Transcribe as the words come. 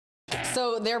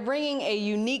So they're bringing a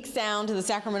unique sound to the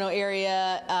Sacramento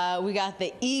area. We got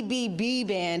the E.B.B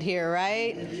band here,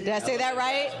 right? Did I say that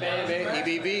right?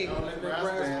 E.B.B.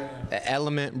 The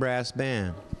Element Brass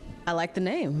Band. I like the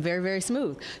name. Very, very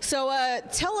smooth. So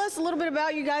tell us a little bit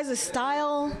about you guys'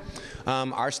 style.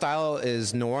 Our style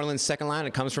is New Orleans second line.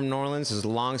 It comes from New Orleans. It's a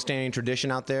long-standing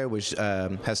tradition out there, which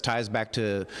has ties back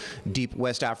to deep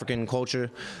West African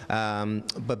culture.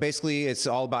 But basically, it's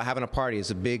all about having a party. It's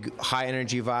a big,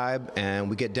 high-energy vibe, and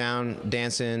we get down,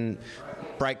 dancing,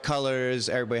 bright colors.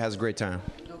 Everybody has a great time.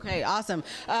 Okay, awesome.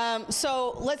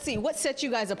 So let's see. What sets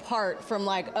you guys apart from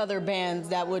like other bands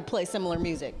that would play similar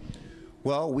music?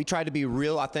 Well, we try to be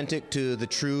real authentic to the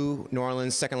true New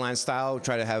Orleans second line style. We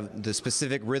try to have the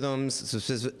specific rhythms,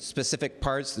 specific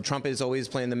parts. The trumpet is always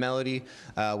playing the melody.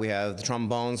 We have the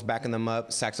trombones backing them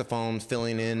up, saxophones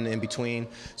filling in between.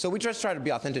 So we just try to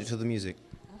be authentic to the music.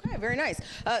 Okay, very nice.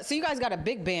 So you guys got a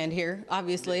big band here,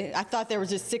 obviously. I thought there was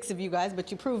just 6 of you guys, but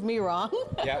you proved me wrong.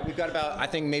 Yeah, we've got about, I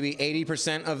think, maybe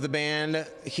 80% of the band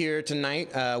here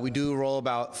tonight. We do roll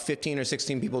about 15 or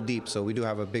 16 people deep, so we do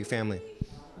have a big family.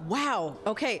 Wow.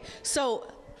 Okay.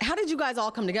 So how did you guys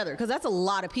all come together? Because that's a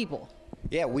lot of people.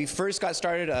 Yeah, we first got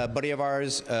started, a buddy of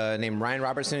ours named Ryan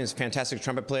Robertson is a fantastic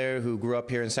trumpet player who grew up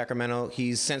here in Sacramento.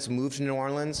 He's since moved to New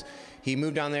Orleans. He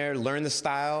moved down there, learned the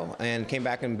style, and came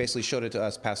back and basically showed it to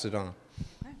us, passed it on.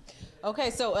 Okay,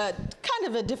 so kind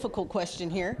of a difficult question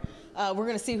here. We're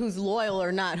going to see who's loyal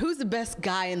or not. Who's the best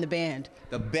guy in the band?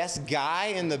 The best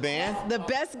guy in the band? The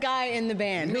best guy in the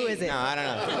band. Me? Who is it? No, I don't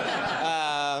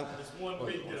know. It's one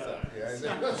big guy.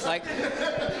 It's like We're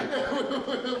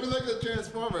like the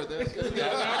Transformer.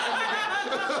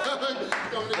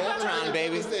 Voltron,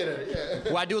 baby.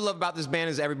 What I do love about this band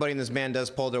is everybody in this band does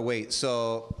pull their weight.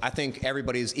 So I think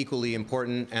everybody is equally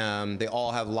important. They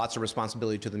all have lots of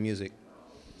responsibility to the music.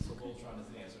 So Voltron is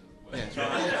the answer to the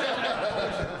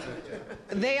question.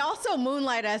 They also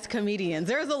moonlight as comedians.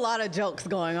 There's a lot of jokes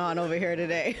going on over here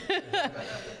today.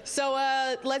 So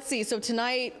let's see. So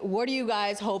tonight, what are you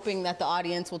guys hoping that the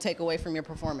audience will take away from your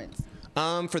performance?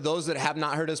 For those that have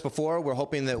not heard us before, we're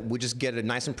hoping that we just get a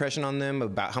nice impression on them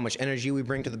about how much energy we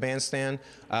bring to the bandstand,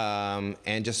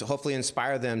 and just hopefully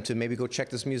inspire them to maybe go check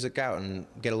this music out and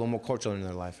get a little more culture in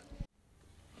their life.